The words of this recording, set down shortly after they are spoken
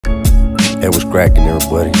Hey, what's cracking,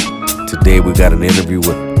 everybody? Today we got an interview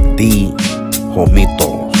with the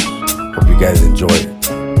Homitos. Hope you guys enjoy it.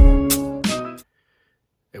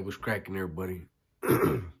 Hey, what's cracking, everybody?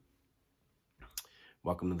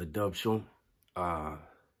 Welcome to the Dub Show.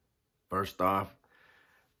 First off,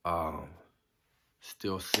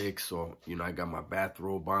 still sick, so I got my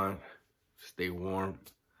bathrobe on, stay warm.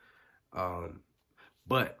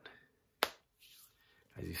 But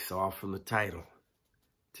as you saw from the title,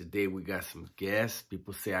 today we got some guests.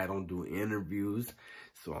 People say I don't do interviews,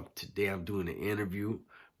 so today I'm doing an interview.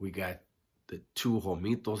 We got the two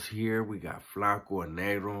Homitos here. We got Flaco and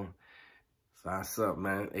Negro. So what's up,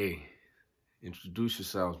 man? Hey, introduce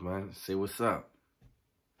yourselves, man. Say what's up.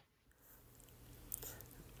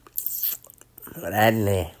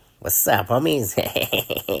 Órale. What's up, homies?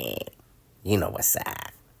 You know what's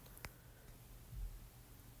up.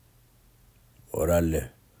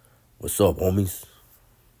 Órale. What's up, homies?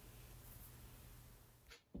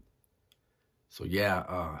 So yeah,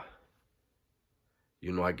 I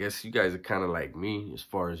guess you guys are kind of like me as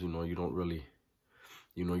far as, you don't really,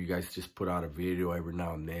 you guys just put out a video every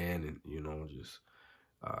now and then and, just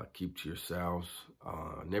keep to yourselves.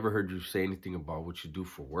 Never heard you say anything about what you do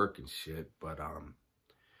for work and shit, but, I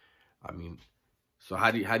mean, so how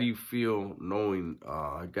do you feel knowing,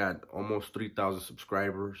 I got almost 3,000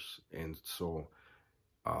 subscribers, and so,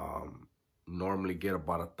 normally get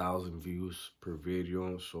about 1,000 views per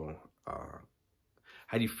video, so,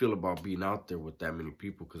 how do you feel about being out there with that many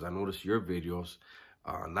people? Because I noticed your videos,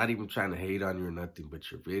 not even trying to hate on you or nothing,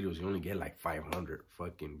 but your videos, you only get like 500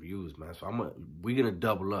 fucking views, man. So we're going to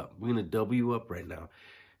double up. We're going to double you up right now.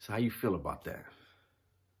 So how you feel about that?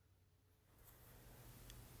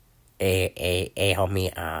 Hey,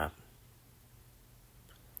 homie,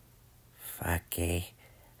 I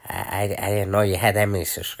didn't know you had that many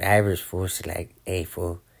subscribers, fool. So like, hey,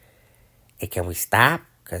 fool, hey, can we stop?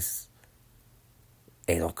 Because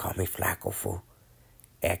they don't call me Flaco, fool.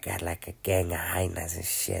 I got like a gang of hyenas and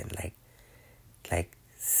shit, like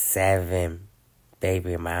 7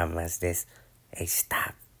 baby mamas. Hey,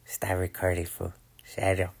 stop recording, fool.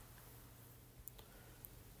 Serio.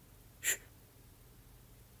 Shh.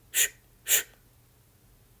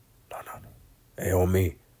 No. Hey,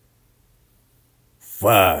 homie.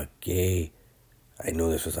 Fuck, eh. I knew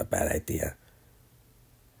this was a bad idea.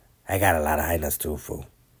 I got a lot of hyenas too, fool.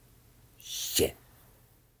 Shit.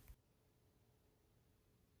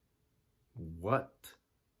 What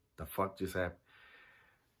the fuck just happened?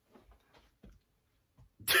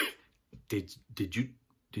 Did you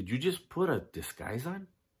just put a disguise on?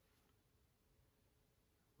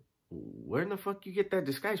 Where in the fuck you get that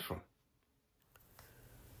disguise from?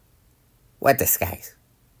 What disguise?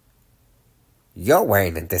 You're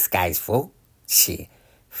wearing a disguise, fool. Shit.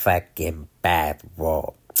 Fucking bad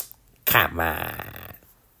roll. Come on.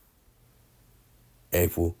 Hey,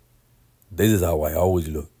 fool. This is how I always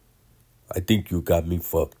look. I think you got me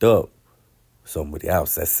fucked up. Somebody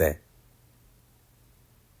else, I said.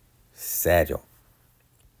 Serio.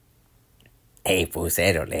 Hey, fool,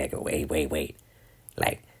 serio, Negro. Wait.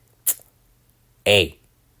 Like, hey,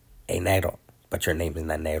 Negro. But your name is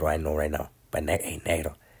not Negro, I know right now. But, hey,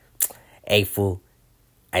 Negro. Hey, fool,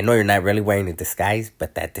 I know you're not really wearing a disguise,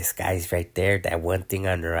 but that disguise right there, that one thing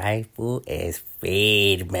on your eye, fool, is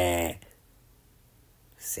fade, man.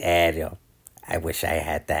 Serio. I wish I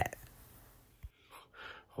had that.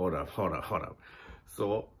 Hold up.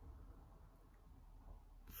 So,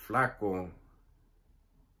 Flaco,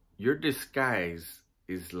 your disguise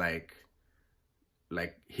is like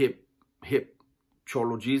hip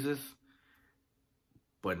Cholo Jesus.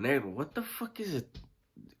 But Negro, what the fuck is it?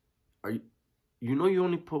 You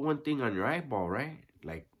only put one thing on your eyeball, right?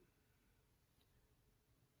 Like,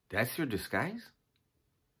 that's your disguise?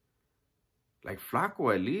 Like,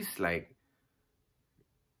 Flaco, at least, like,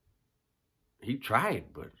 he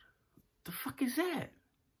tried, but the fuck is that?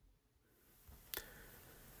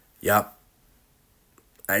 Yup.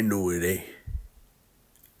 I knew it, eh?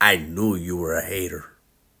 I knew you were a hater.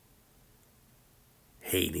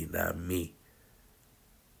 Hating on me.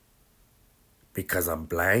 Because I'm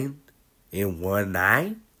blind in one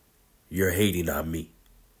eye? You're hating on me.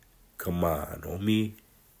 Come on, homie.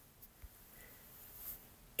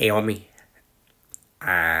 Hey, homie.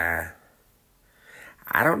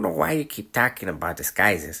 I don't know why you keep talking about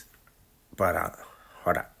disguises, but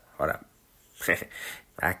hold up.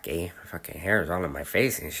 Okay, fucking hair is all in my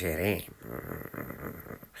face and shit, eh?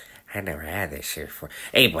 I never had this shit before.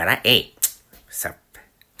 Hey, but so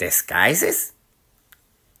disguises?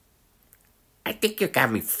 I think you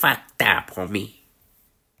got me fucked up, homie.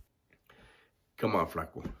 Come on,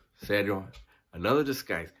 Flaco. Serio. Another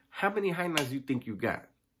disguise. How many hyenas do you think you got?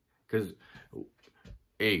 Because,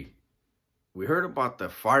 hey, we heard about the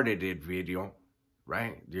farted video,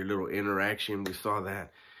 right? Your little interaction, we saw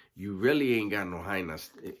that. You really ain't got no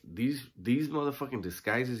hyenas. These motherfucking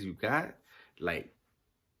disguises you got, like,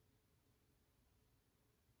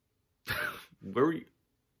 where were you?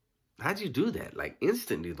 How'd you do that? Like,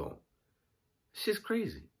 instantly, though. It's just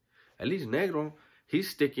crazy. At least Negro, he's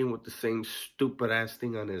sticking with the same stupid-ass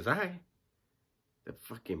thing on his eye. The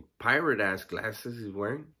fucking pirate-ass glasses he's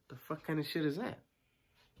wearing. The fuck kind of shit is that?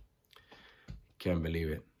 Can't believe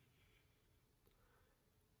it.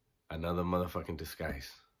 Another motherfucking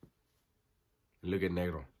disguise. Look at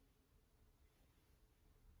Negro.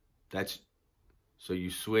 So you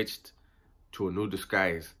switched to a new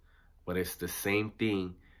disguise, but it's the same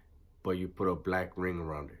thing, but you put a black ring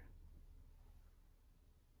around it.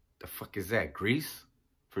 The fuck is that? Grease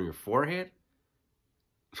from your forehead?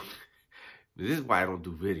 This is why I don't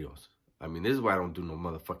do videos. I mean, this is why I don't do no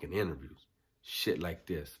motherfucking interviews. Shit like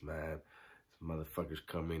this, man. Motherfuckers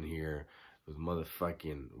come in here with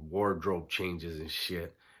motherfucking wardrobe changes and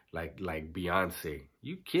shit. Like Beyonce.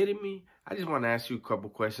 You kidding me? I just want to ask you a couple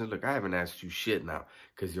questions. Look, I haven't asked you shit now.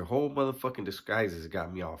 Because your whole motherfucking disguises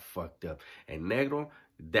got me all fucked up. And Negro,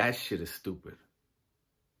 that shit is stupid.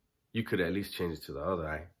 You could at least change it to the other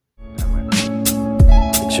eye.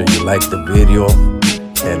 Make sure you like the video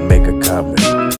and make a comment.